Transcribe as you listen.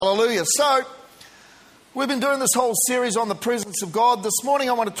Hallelujah. So, we've been doing this whole series on the presence of God. This morning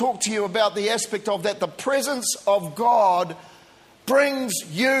I want to talk to you about the aspect of that the presence of God brings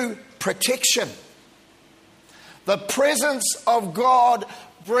you protection. The presence of God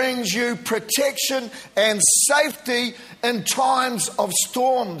brings you protection and safety in times of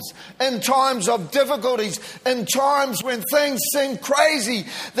storms, in times of difficulties, in times when things seem crazy,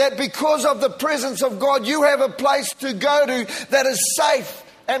 that because of the presence of God, you have a place to go to that is safe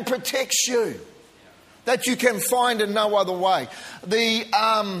and protects you, that you can find in no other way.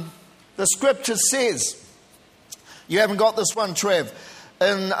 The scripture says, you haven't got this one, Trev,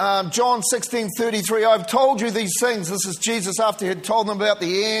 in John 16:33, I've told you these things. This is Jesus after he had told them about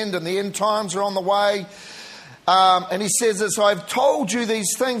the end, and the end times are on the way. And he says this, I've told you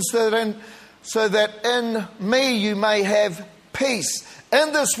these things so that in me you may have peace.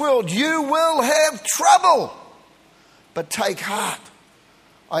 In this world you will have trouble, but take heart.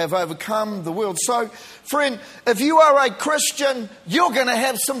 I have overcome the world. So, friend, if you are a Christian, you're going to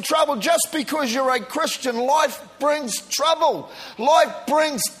have some trouble. Just because you're a Christian, life brings trouble. Life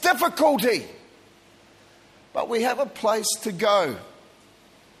brings difficulty. But we have a place to go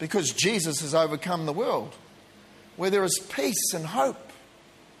because Jesus has overcome the world, where there is peace and hope.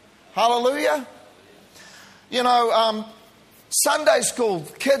 Hallelujah. You know, Sunday school,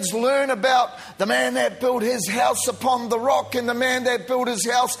 kids learn about the man that built his house upon the rock and the man that built his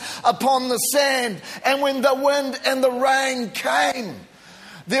house upon the sand. And when the wind and the rain came,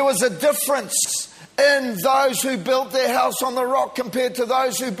 there was a difference in those who built their house on the rock compared to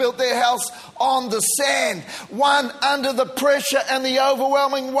those who built their house on the sand. One, under the pressure and the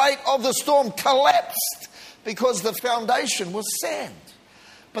overwhelming weight of the storm, collapsed because the foundation was sand.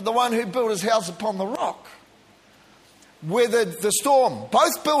 But the one who built his house upon the rock weathered the storm.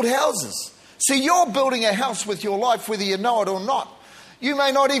 Both built houses. See, you're building a house with your life, whether you know it or not. You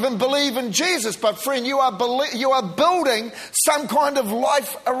may not even believe in Jesus, but friend, you are building some kind of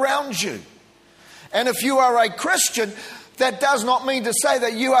life around you. And if you are a Christian, that does not mean to say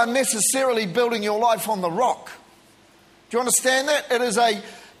that you are necessarily building your life on the rock. Do you understand that? It is a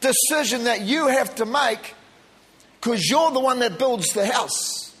decision that you have to make because you're the one that builds the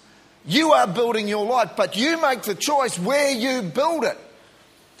house. You are building your life, but you make the choice where you build it.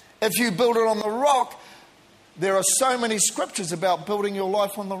 If you build it on the rock, there are so many scriptures about building your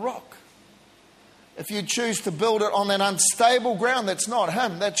life on the rock. If you choose to build it on an unstable ground, that's not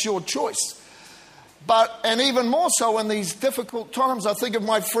him, that's your choice. And even more so in these difficult times, I think of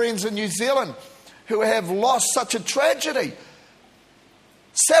my friends in New Zealand who have lost such a tragedy.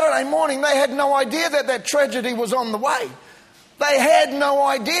 Saturday morning, they had no idea that tragedy was on the way. They had no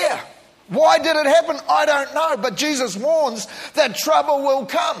idea. Why did it happen? I don't know. But Jesus warns that trouble will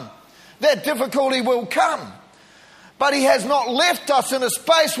come, that difficulty will come. But he has not left us in a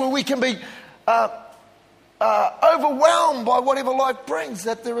space where we can be overwhelmed by whatever life brings,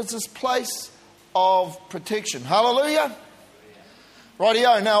 that there is this place of protection. Hallelujah.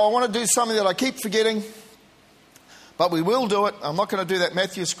 Rightio. Now, I want to do something that I keep forgetting, but we will do it. I'm not going to do that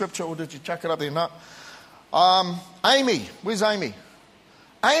Matthew scripture, or did you chuck it up there? No. Amy, where's Amy?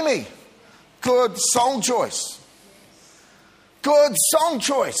 Amy, good song choice. Good song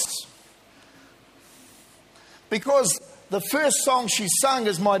choice. Because the first song she sung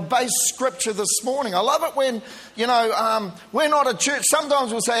is my base scripture this morning. I love it when, we're not a church.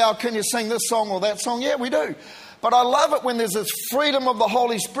 Sometimes we'll say, oh, can you sing this song or that song? Yeah, we do. But I love it when there's this freedom of the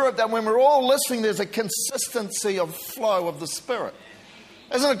Holy Spirit, that when we're all listening, there's a consistency of flow of the Spirit.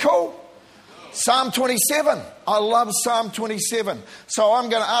 Isn't it cool? Psalm 27. I love Psalm 27. So I'm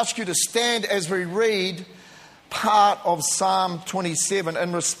going to ask you to stand as we read part of Psalm 27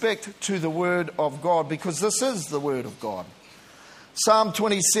 in respect to the Word of God, because this is the Word of God. Psalm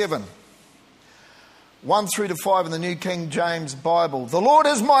 27, 1 through to 5 in the New King James Bible. The Lord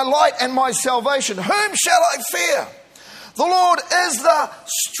is my light and my salvation. Whom shall I fear? The Lord is the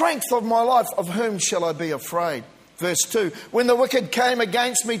strength of my life. Of whom shall I be afraid? Verse 2, when the wicked came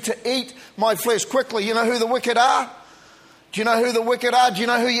against me to eat my flesh. Quickly, you know who the wicked are? Do you know who the wicked are? Do you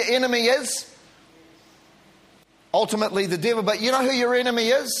know who your enemy is? Ultimately the devil, but you know who your enemy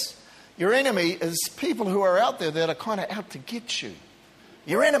is? Your enemy is people who are out there that are kind of out to get you.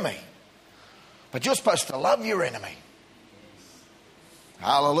 Your enemy. But you're supposed to love your enemy.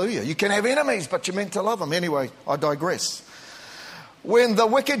 Hallelujah. You can have enemies, but you're meant to love them. Anyway, I digress. When the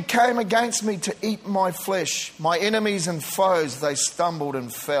wicked came against me to eat my flesh, my enemies and foes, they stumbled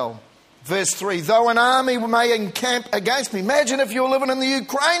and fell. Verse 3, though an army may encamp against me. Imagine if you're living in the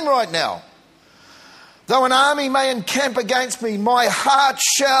Ukraine right now. Though an army may encamp against me, my heart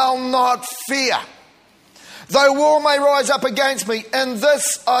shall not fear. Though war may rise up against me, in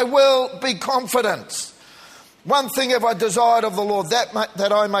this I will be confident. One thing have I desired of the Lord,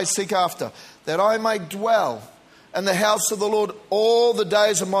 that I may seek after, that I may dwell in the house of the Lord all the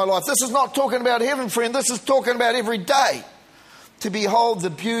days of my life. This is not talking about heaven, friend. This is talking about every day. To behold the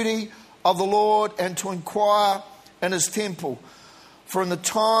beauty of the Lord and to inquire in his temple. For in the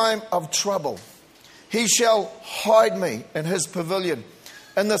time of trouble, he shall hide me in his pavilion.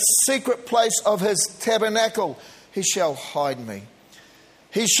 In the secret place of his tabernacle, he shall hide me.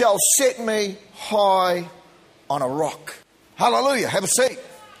 He shall set me high on a rock. Hallelujah. Have a seat.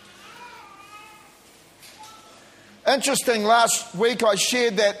 Interesting, last week I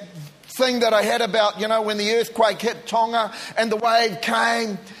shared that thing that I had about, when the earthquake hit Tonga and the wave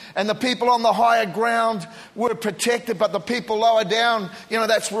came and the people on the higher ground were protected, but the people lower down,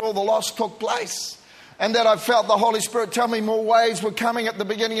 that's where all the loss took place. And that I felt the Holy Spirit tell me more waves were coming at the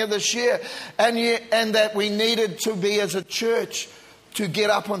beginning of this year, and that we needed to be as a church to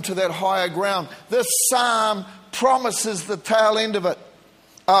get up onto that higher ground. This psalm promises the tail end of it.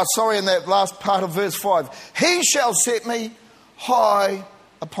 In that last part of verse 5. He shall set me high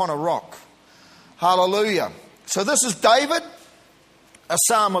upon a rock. Hallelujah. So this is David, a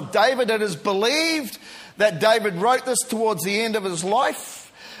psalm of David. It is believed that David wrote this towards the end of his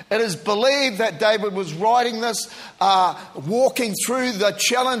life. It is believed that David was writing this, walking through the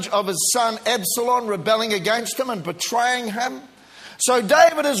challenge of his son Absalom rebelling against him and betraying him. So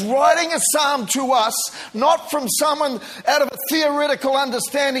David is writing a psalm to us, not from someone out of a theoretical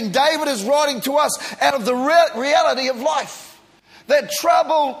understanding. David is writing to us out of the reality of life. That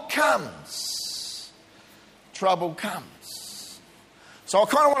trouble comes. Trouble comes. So I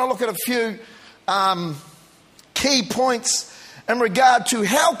kind of want to look at a few key points in regard to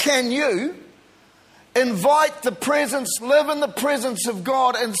how can you invite the presence, live in the presence of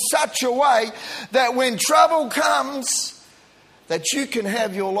God in such a way that when trouble comes, that you can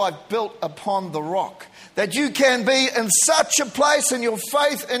have your life built upon the rock. That you can be in such a place in your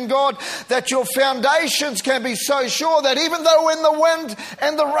faith in God that your foundations can be so sure that even though when the wind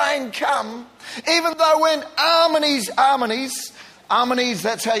and the rain come, even though when armies,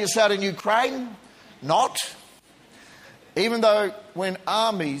 that's how you start in Ukraine, not. Even though when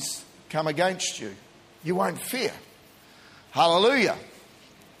armies come against you, you won't fear. Hallelujah.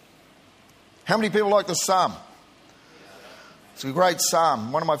 How many people like this psalm? It's a great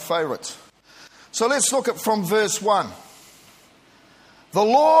psalm, one of my favourites. So let's look at from verse 1. The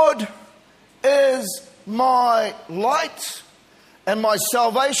Lord is my light and my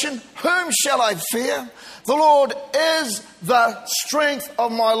salvation. Whom shall I fear? The Lord is the strength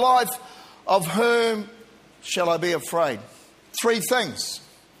of my life. Of whom shall I be afraid? Three things.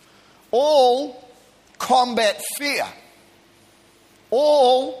 All combat fear.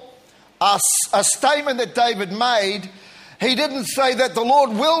 All are a statement that David made. He didn't say that the Lord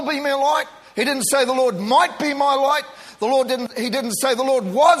will be my light. He didn't say the Lord might be my light. He didn't say the Lord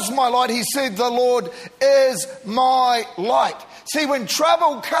was my light. He said the Lord is my light. See, when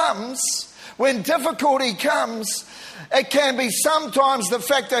trouble comes, when difficulty comes, it can be sometimes the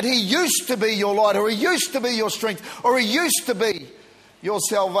fact that he used to be your light, or he used to be your strength, or he used to be your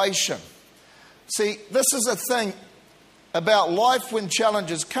salvation. See, this is a thing about life when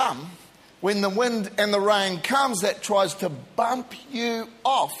challenges come. When the wind and the rain comes that tries to bump you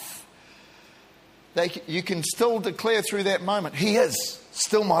off, you can still declare through that moment, he is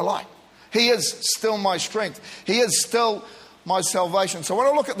still my light. He is still my strength. He is still my salvation. So when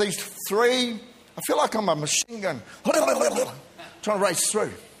I look at these three, I feel like I'm a machine gun trying to race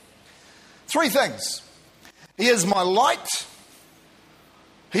through. Three things. He is my light.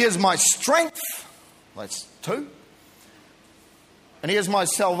 He is my strength. That's two. And he is my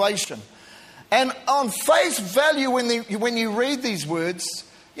salvation. And on face value, when you read these words,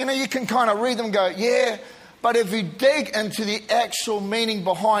 you can kind of read them and go, yeah, but if you dig into the actual meaning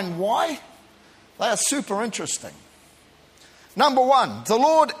behind why, they are super interesting. Number one, the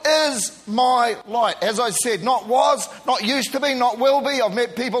Lord is my light. As I said, not was, not used to be, not will be. I've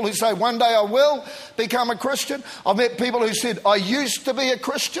met people who say one day I will become a Christian. I've met people who said I used to be a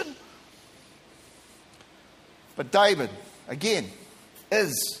Christian. But David, again,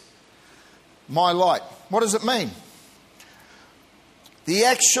 is my light. What does it mean? The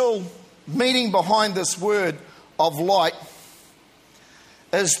actual meaning behind this word of light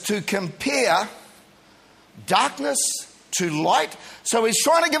is to compare darkness to light. So he's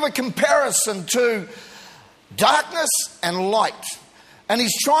trying to give a comparison to darkness and light. And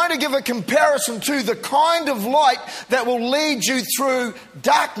he's trying to give a comparison to the kind of light that will lead you through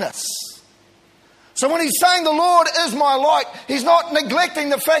darkness. So when he's saying the Lord is my light, he's not neglecting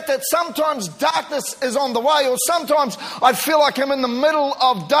the fact that sometimes darkness is on the way, or sometimes I feel like I'm in the middle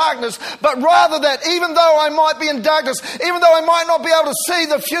of darkness, but rather that even though I might be in darkness, even though I might not be able to see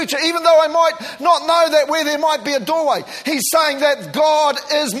the future, even though I might not know that where there might be a doorway, he's saying that God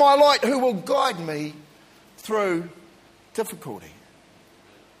is my light who will guide me through difficulty.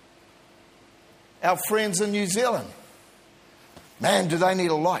 Our friends in New Zealand, man, do they need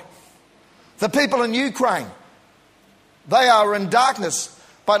a light. The people in Ukraine, they are in darkness.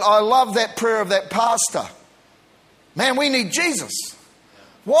 But I love that prayer of that pastor. Man, we need Jesus.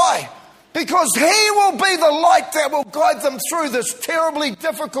 Why? Because he will be the light that will guide them through this terribly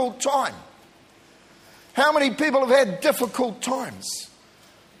difficult time. How many people have had difficult times?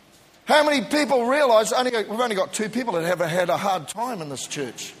 How many people realise we've only got 2 people that have had a hard time in this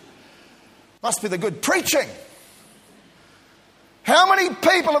church? Must be the good preaching. How many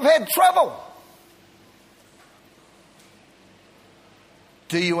people have had trouble?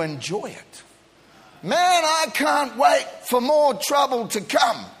 Do you enjoy it? Man, I can't wait for more trouble to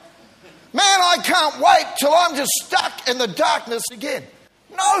come. Man, I can't wait till I'm just stuck in the darkness again.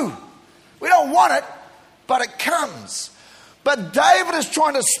 No, we don't want it, but it comes. But David is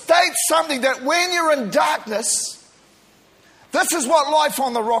trying to state something that when you're in darkness, this is what life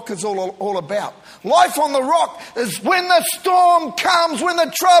on the rock is all about. Life on the rock is when the storm comes, when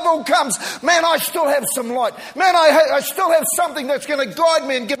the trouble comes, man, I still have some light. Man, I still have something that's going to guide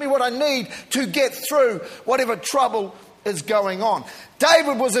me and give me what I need to get through whatever trouble is going on.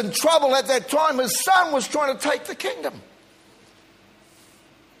 David was in trouble at that time. His son was trying to take the kingdom.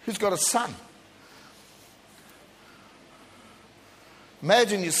 Who's got a son?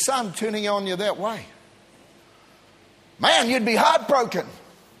 Imagine your son turning on you that way. Man, you'd be heartbroken.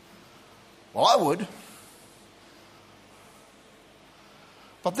 Well, I would.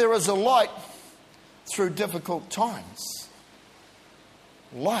 But there is a light through difficult times.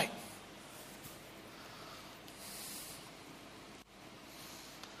 Light.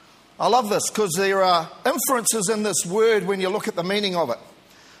 I love this because there are inferences in this word when you look at the meaning of it.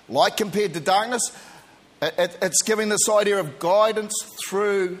 Light compared to darkness. It's giving this idea of guidance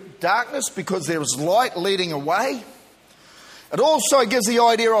through darkness because there is light leading away. It also gives the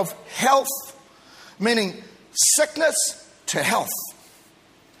idea of health, meaning sickness to health.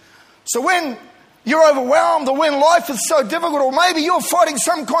 So when you're overwhelmed or when life is so difficult, or maybe you're fighting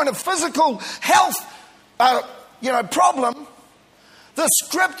some kind of physical health problem, the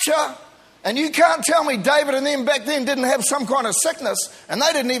scripture, and you can't tell me David and them back then didn't have some kind of sickness, and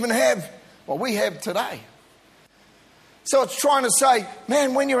they didn't even have what we have today. So it's trying to say,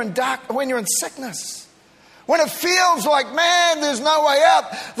 man, when you're in sickness, when it feels like, man, there's no way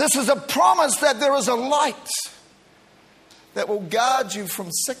out, this is a promise that there is a light that will guard you from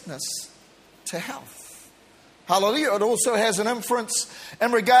sickness to health. Hallelujah. It also has an inference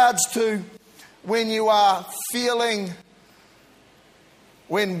in regards to when you are feeling,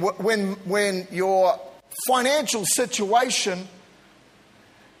 when your financial situation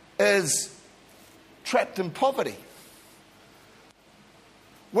is trapped in poverty.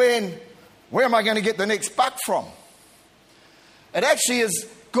 Where am I going to get the next buck from? It actually has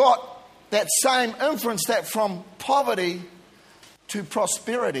got that same inference, that from poverty to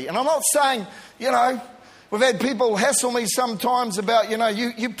prosperity. And I'm not saying, we've had people hassle me sometimes about,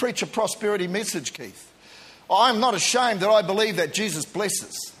 you preach a prosperity message, Keith. I'm not ashamed that I believe that Jesus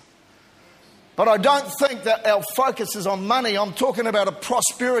blesses. But I don't think that our focus is on money. I'm talking about a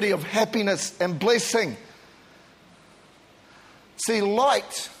prosperity of happiness and blessing. See,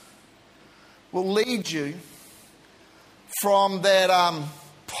 light will lead you from that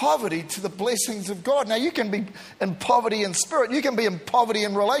poverty to the blessings of God. Now, you can be in poverty in spirit. You can be in poverty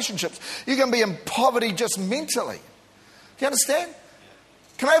in relationships. You can be in poverty just mentally. Do you understand?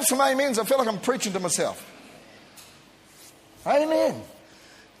 Can I have some amens? I feel like I'm preaching to myself. Amen.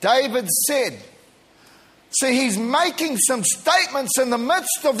 David said, see, he's making some statements in the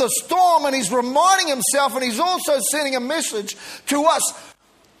midst of the storm, and he's reminding himself, and he's also sending a message to us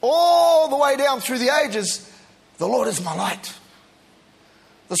all the way down through the ages. The Lord is my light.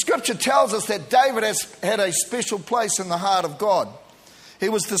 The scripture tells us that David has had a special place in the heart of God. He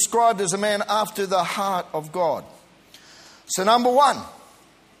was described as a man after the heart of God. So number one,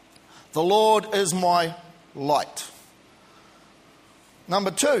 the Lord is my light. Number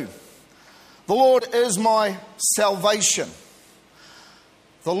two, the Lord is my salvation.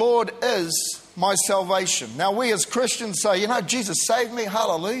 The Lord is my salvation. Now we as Christians say, Jesus saved me,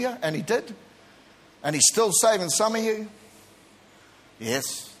 hallelujah, and he did. And he's still saving some of you.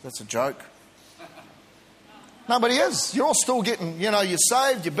 Yes, that's a joke. No, but he is. You're all still getting, you're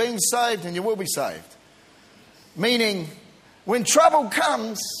saved, you're being saved, and you will be saved. Meaning, when trouble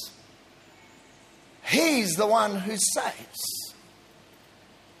comes, he's the one who saves.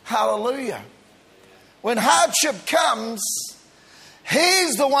 Hallelujah. When hardship comes,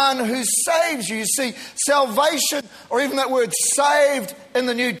 he's the one who saves you. You see, salvation, or even that word saved in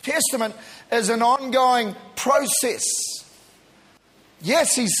the New Testament, is an ongoing process.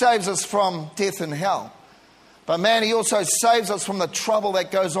 Yes, he saves us from death and hell. But man, he also saves us from the trouble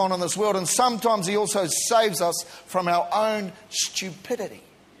that goes on in this world. And sometimes he also saves us from our own stupidity.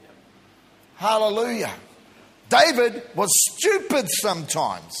 Hallelujah. David was stupid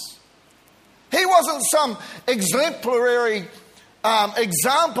sometimes. He wasn't some exemplary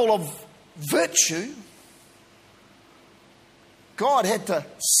example of virtue. God had to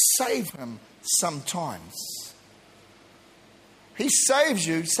save him sometimes. He saves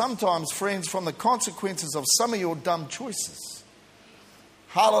you sometimes, friends, from the consequences of some of your dumb choices.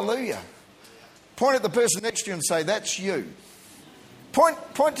 Hallelujah. Point at the person next to you and say, that's you. Point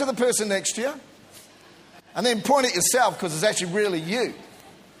to the person next to you. And then point at yourself, because it's actually really you.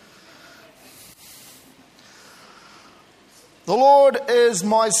 The Lord is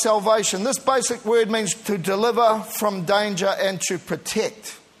my salvation. This basic word means to deliver from danger and to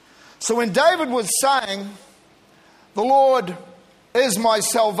protect. So when David was saying, the Lord is my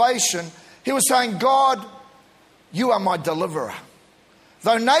salvation, he was saying, God, you are my deliverer.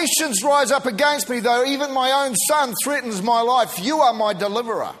 Though nations rise up against me, though even my own son threatens my life, you are my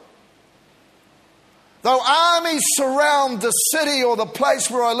deliverer. Though armies surround the city or the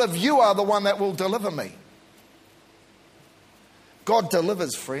place where I live, you are the one that will deliver me. God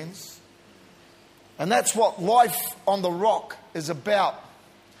delivers, friends. And that's what life on the rock is about.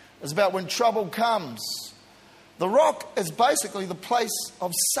 It's about when trouble comes. The rock is basically the place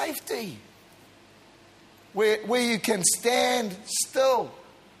of safety, where you can stand still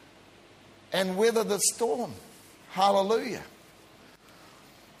and weather the storm. Hallelujah.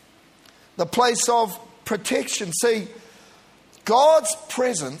 The place of protection. See, God's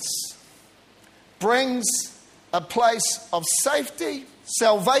presence brings a place of safety,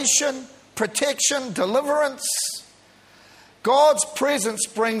 salvation, protection, deliverance. God's presence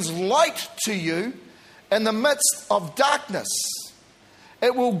brings light to you in the midst of darkness.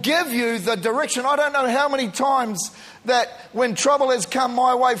 It will give you the direction. I don't know how many times that when trouble has come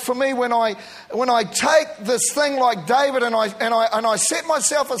my way, for me, when I take this thing like David and I set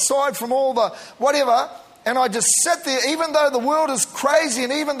myself aside from all the whatever, and I just sit there, even though the world is crazy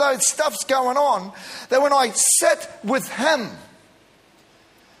and even though stuff's going on, that when I sit with him,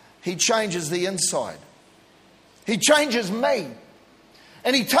 he changes the inside. He changes me.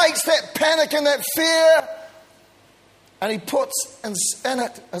 And he takes that panic and that fear and he puts in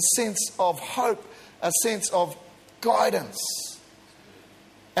it a sense of hope, a sense of guidance,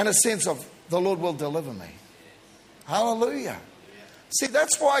 and a sense of the Lord will deliver me. Hallelujah. See,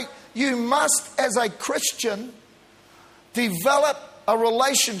 that's why you must, as a Christian, develop a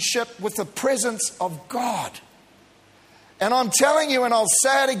relationship with the presence of God. And I'm telling you, and I'll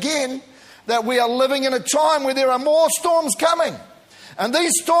say it again, that we are living in a time where there are more storms coming. And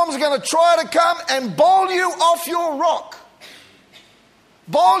these storms are going to try to come and bowl you off your rock.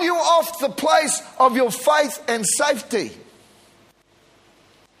 Bowl you off the place of your faith and safety.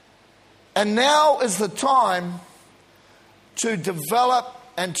 And now is the time to develop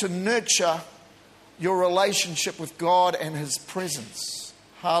and to nurture your relationship with God and his presence.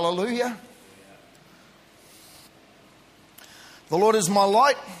 Hallelujah. The Lord is my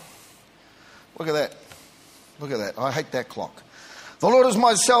light. Look at that. Look at that. I hate that clock. The Lord is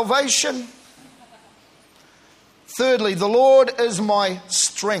my salvation. Thirdly, the Lord is my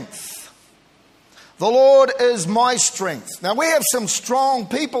strength. The Lord is my strength. Now, we have some strong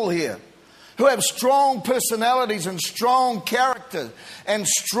people here who have strong personalities and strong character and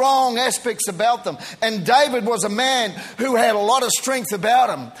strong aspects about them. And David was a man who had a lot of strength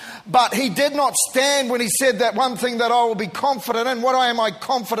about him. But he did not stand when he said that one thing that I will be confident in. What am I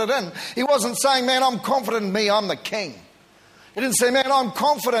confident in? He wasn't saying, man, I'm confident in me, I'm the king. He didn't say, man, I'm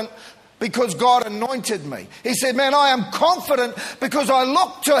confident because God anointed me. He said, man, I am confident because I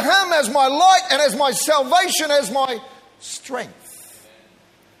look to him as my light and as my salvation, as my strength.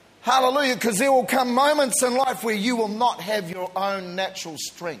 Hallelujah, because there will come moments in life where you will not have your own natural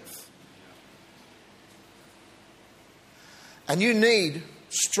strength. And you need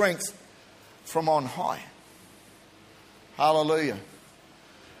strength from on high. Hallelujah.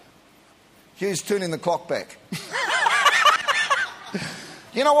 Hugh's turning the clock back.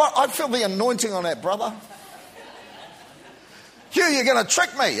 You know what? I feel the anointing on that, brother. Hugh, you're going to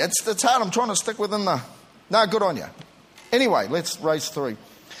trick me. It's hard. I'm trying to stick within the No, good on you. Anyway, let's race through.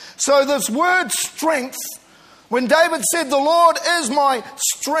 So this word strength, when David said, the Lord is my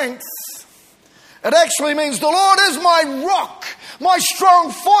strength, it actually means the Lord is my rock, my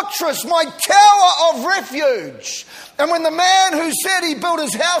strong fortress, my tower of refuge. And when the man who said he built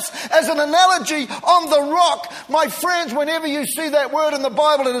his house as an analogy on the rock, my friends, whenever you see that word in the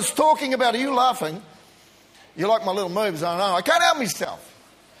Bible, it is talking about, are you laughing? You like my little moves, I know. I can't help myself.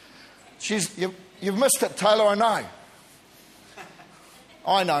 You've missed it, Taylor, I know.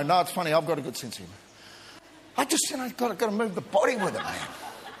 I know, no, it's funny, I've got a good sense of humour. I just, got to move the body with it, man.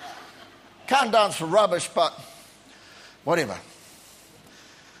 Can't dance for rubbish, but whatever.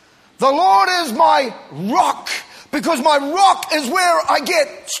 The Lord is my rock, because my rock is where I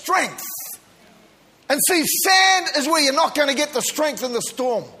get strength. And see, sand is where you're not going to get the strength in the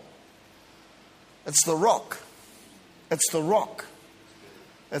storm. It's the rock. It's the rock.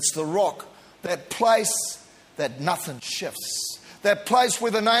 It's the rock. That place that nothing shifts. That place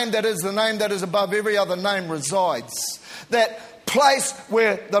where the name that is above every other name resides. That place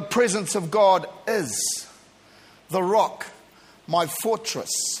where the presence of God is. The rock, my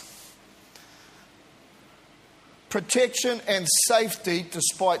fortress. Protection and safety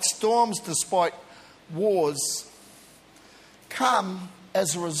despite storms, despite wars, come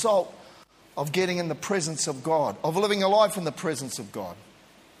as a result of getting in the presence of God, of living a life in the presence of God.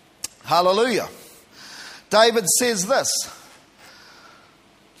 Hallelujah. David says this.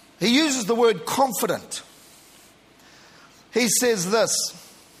 He uses the word confident. He says this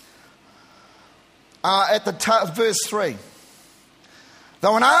at the verse 3.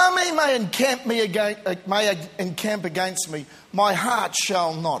 Though an army may encamp against me, my heart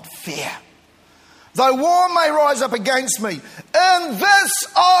shall not fear. Though war may rise up against me, in this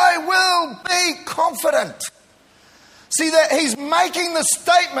I will be confident. See that he's making the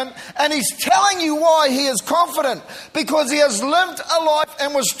statement and he's telling you why he is confident. Because he has lived a life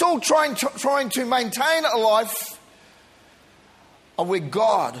and was still trying to maintain a life of where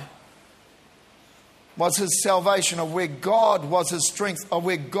God was his salvation, of where God was his strength, of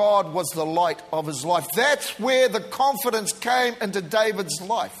where God was the light of his life. That's where the confidence came into David's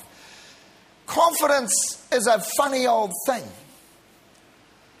life. Confidence is a funny old thing.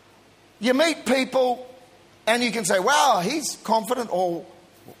 You meet people and you can say, wow, he's confident, or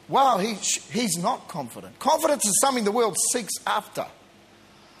wow, he's not confident. Confidence is something the world seeks after.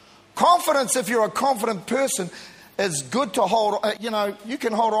 Confidence, if you're a confident person, is good to hold, you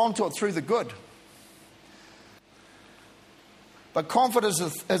can hold on to it through the good. But confidence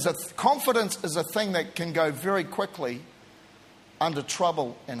is a thing that can go very quickly under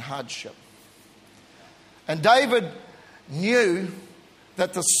trouble and hardship. And David knew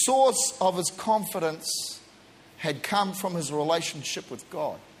that the source of his confidence had come from his relationship with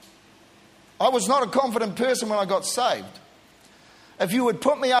God. I was not a confident person when I got saved. If you would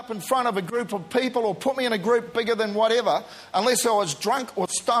put me up in front of a group of people or put me in a group bigger than whatever, unless I was drunk or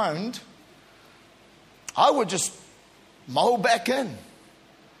stoned, I would just mow back in.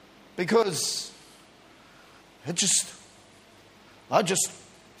 Because I just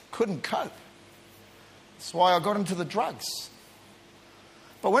couldn't cope. That's why I got into the drugs.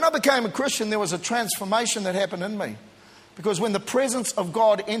 But when I became a Christian, there was a transformation that happened in me. Because when the presence of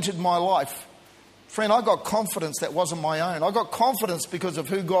God entered my life, friend, I got confidence that wasn't my own. I got confidence because of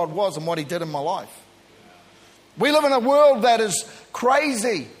who God was and what he did in my life. We live in a world that is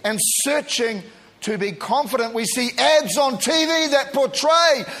crazy and searching to be confident. We see ads on TV that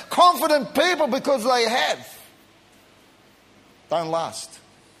portray confident people because they have. Don't last.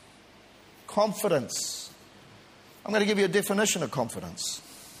 Confidence. I'm going to give you a definition of confidence.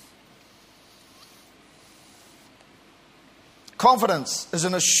 Confidence is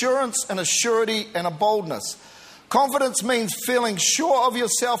an assurance and a surety and a boldness. Confidence means feeling sure of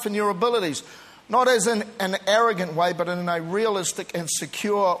yourself and your abilities, not as in an arrogant way, but in a realistic and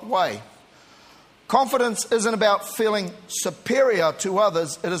secure way. Confidence isn't about feeling superior to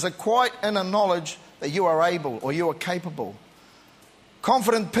others. It is a quiet inner knowledge that you are able or you are capable.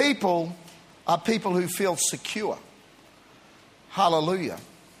 Confident people are people who feel secure. Hallelujah.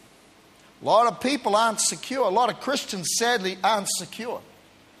 A lot of people aren't secure. A lot of Christians, sadly, aren't secure.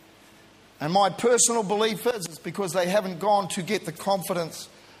 And my personal belief is it's because they haven't gone to get the confidence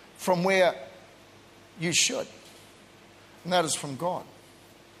from where you should. And that is from God.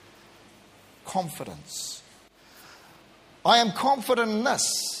 Confidence. I am confident in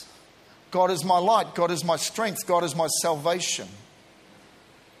this. God is my light. God is my strength. God is my salvation.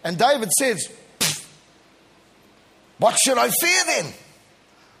 And David says, what should I fear then?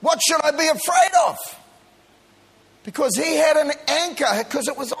 What should I be afraid of? Because he had an anchor, because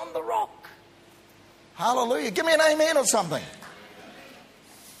it was on the rock. Hallelujah. Give me an amen or something.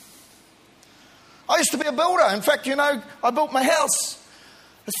 I used to be a builder. In fact, I built my house.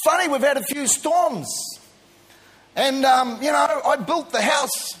 It's funny, we've had a few storms. And, I built the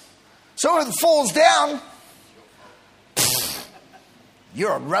house. So if it falls down,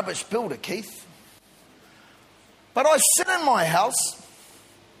 you're a rubbish builder, Keith. But I sit in my house,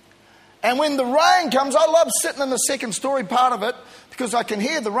 and when the rain comes, I love sitting in the second story part of it because I can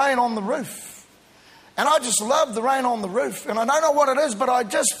hear the rain on the roof. And I just love the rain on the roof. And I don't know what it is, but I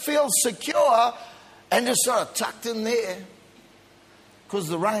just feel secure and just sort of tucked in there because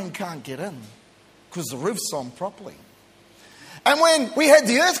the rain can't get in because the roof's on properly. And when we had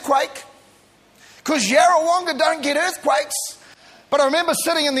the earthquake, because Yarrawonga don't get earthquakes, but I remember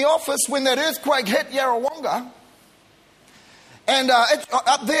sitting in the office when that earthquake hit Yarrawonga, and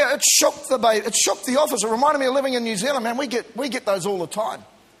up there it shook the office. It reminded me of living in New Zealand. Man, we get those all the time.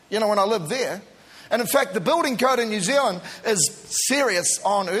 When I lived there. And in fact, the building code in New Zealand is serious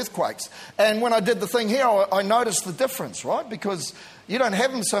on earthquakes. And when I did the thing here, I noticed the difference, right? Because you don't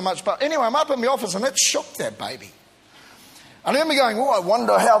have them so much. But anyway, I'm up in the office and it shook that baby. I remember going, I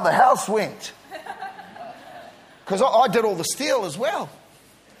wonder how the house went. Because I did all the steel as well.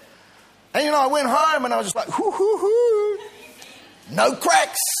 And I went home and I was just like, hoo, hoo, hoo. No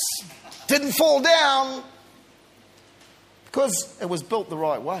cracks. Didn't fall down. Because it was built the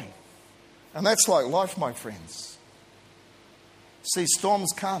right way. And that's like life, my friends. See,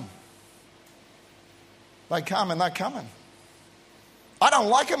 storms come. They come and they're coming. I don't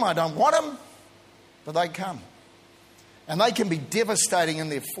like them, I don't want them, but they come. And they can be devastating in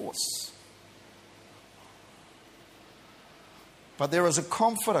their force. But there is a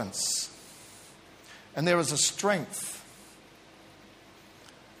confidence and there is a strength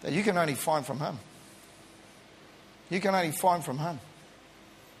that you can only find from Him. You can only find from Him.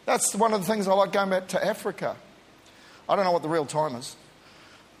 That's one of the things I like going back to Africa. I don't know what the real time is.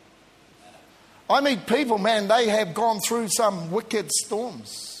 I meet people, man, they have gone through some wicked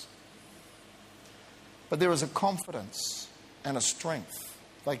storms. But there is a confidence and a strength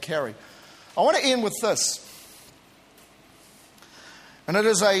they carry. I want to end with this. And it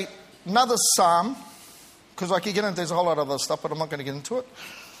is another psalm, because I could get into, there's a whole lot of other stuff, but I'm not going to get into it.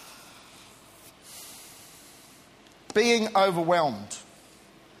 Being overwhelmed.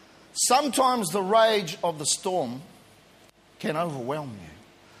 Sometimes the rage of the storm can overwhelm you.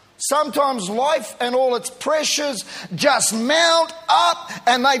 Sometimes life and all its pressures just mount up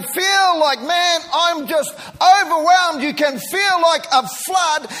and they feel like, man, I'm just overwhelmed. You can feel like a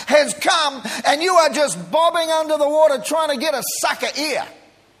flood has come and you are just bobbing under the water trying to get a sucker ear.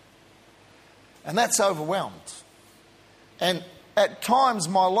 And that's overwhelmed. And at times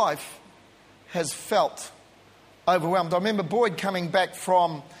my life has felt overwhelmed. I remember Boyd coming back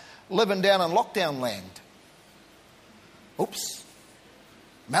from living down in lockdown land.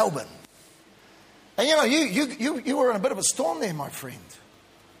 Melbourne. And you were in a bit of a storm there, my friend.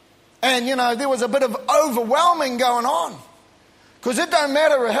 And there was a bit of overwhelming going on. Because it don't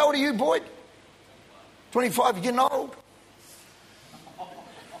matter, how old are you, Boyd? 25, you're getting old.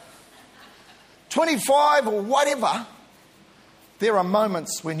 25 or whatever. There are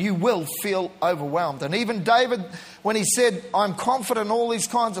moments when you will feel overwhelmed. And even David, when he said, I'm confident in all these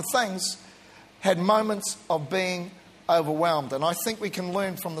kinds of things, had moments of being overwhelmed. And I think we can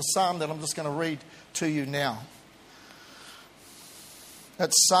learn from the psalm that I'm just going to read to you now.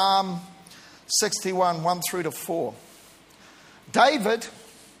 It's Psalm 61, 1 through to 4. David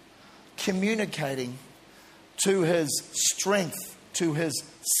communicating to his strength, to his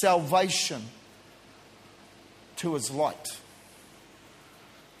salvation, to his light.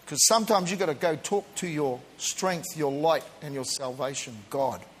 Because sometimes you've got to go talk to your strength, your light, and your salvation,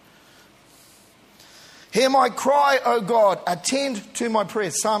 God. Hear my cry, O God. Attend to my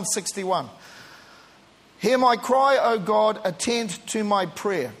prayer. Psalm 61. Hear my cry, O God. Attend to my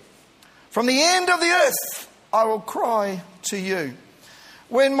prayer. From the end of the earth, I will cry to you.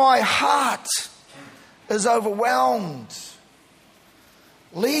 When my heart is overwhelmed,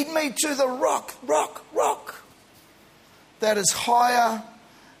 lead me to the rock that is higher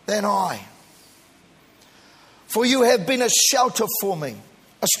than I. For you have been a shelter for me,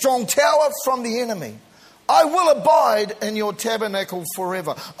 a strong tower from the enemy. I will abide in your tabernacle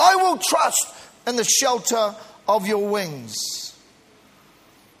forever. I will trust in the shelter of your wings.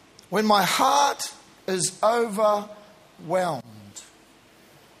 When my heart is overwhelmed,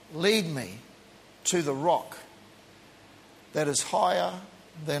 lead me to the rock that is higher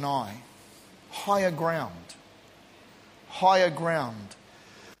than I. Higher ground. Higher ground.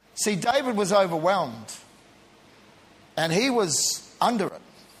 See, David was overwhelmed and he was under it.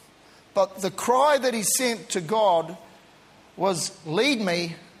 But the cry that he sent to God was, lead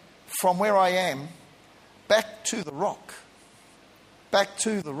me from where I am back to the rock. Back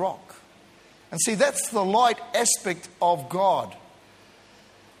to the rock. And see, that's the light aspect of God.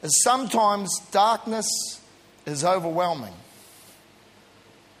 Is sometimes darkness is overwhelming.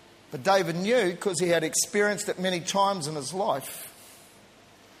 But David knew, because he had experienced it many times in his life,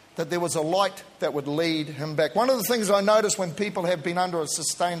 that there was a light that would lead him back. One of the things I notice when people have been under a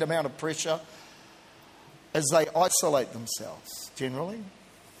sustained amount of pressure is they isolate themselves, generally.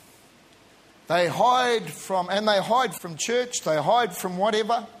 They hide from church, they hide from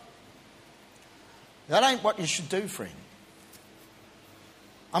whatever. That ain't what you should do, friend.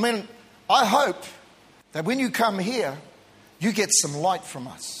 I mean, I hope that when you come here, you get some light from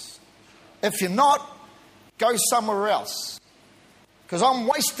us. If you're not, go somewhere else. Because I'm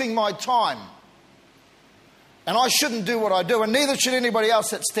wasting my time. And I shouldn't do what I do, and neither should anybody else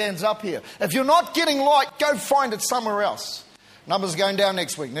that stands up here. If you're not getting light, go find it somewhere else. Numbers are going down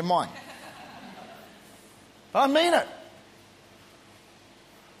next week, never mind. I mean it.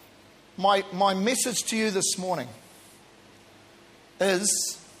 My message to you this morning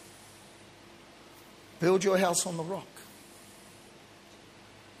is build your house on the rock.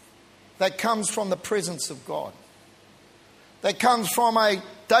 That comes from the presence of God. That comes from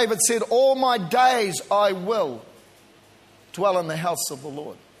David said, all my days I will dwell in the house of the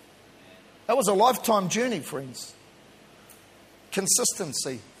Lord. That was a lifetime journey, friends.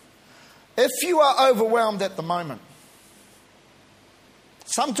 Consistency. If you are overwhelmed at the moment,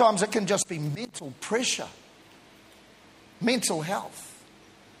 sometimes it can just be mental pressure, mental health.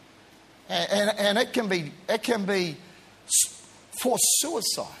 And it can be for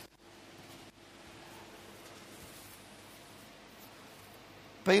suicide.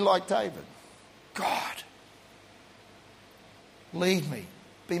 Be like David. God, lead me.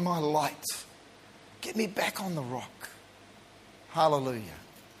 Be my light. Get me back on the rock. Hallelujah.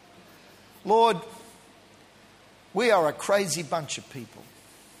 Lord, we are a crazy bunch of people.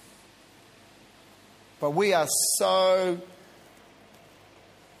 But we are so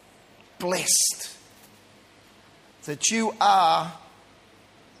blessed that you are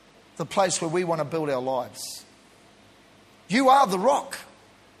the place where we want to build our lives. You are the rock.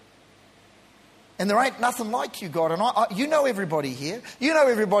 And there ain't nothing like you, God. And you know everybody here. You know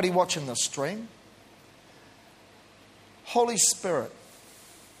everybody watching the stream. Holy Spirit,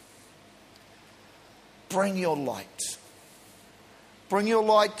 bring your light. Bring your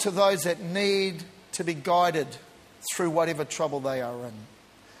light to those that need to be guided through whatever trouble they are in.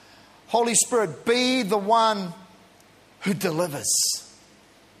 Holy Spirit, be the one who delivers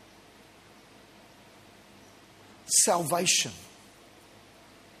salvation.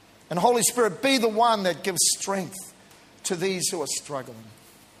 And Holy Spirit, be the one that gives strength to these who are struggling.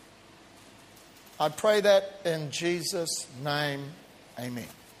 I pray that in Jesus' name. Amen.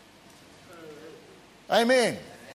 Amen.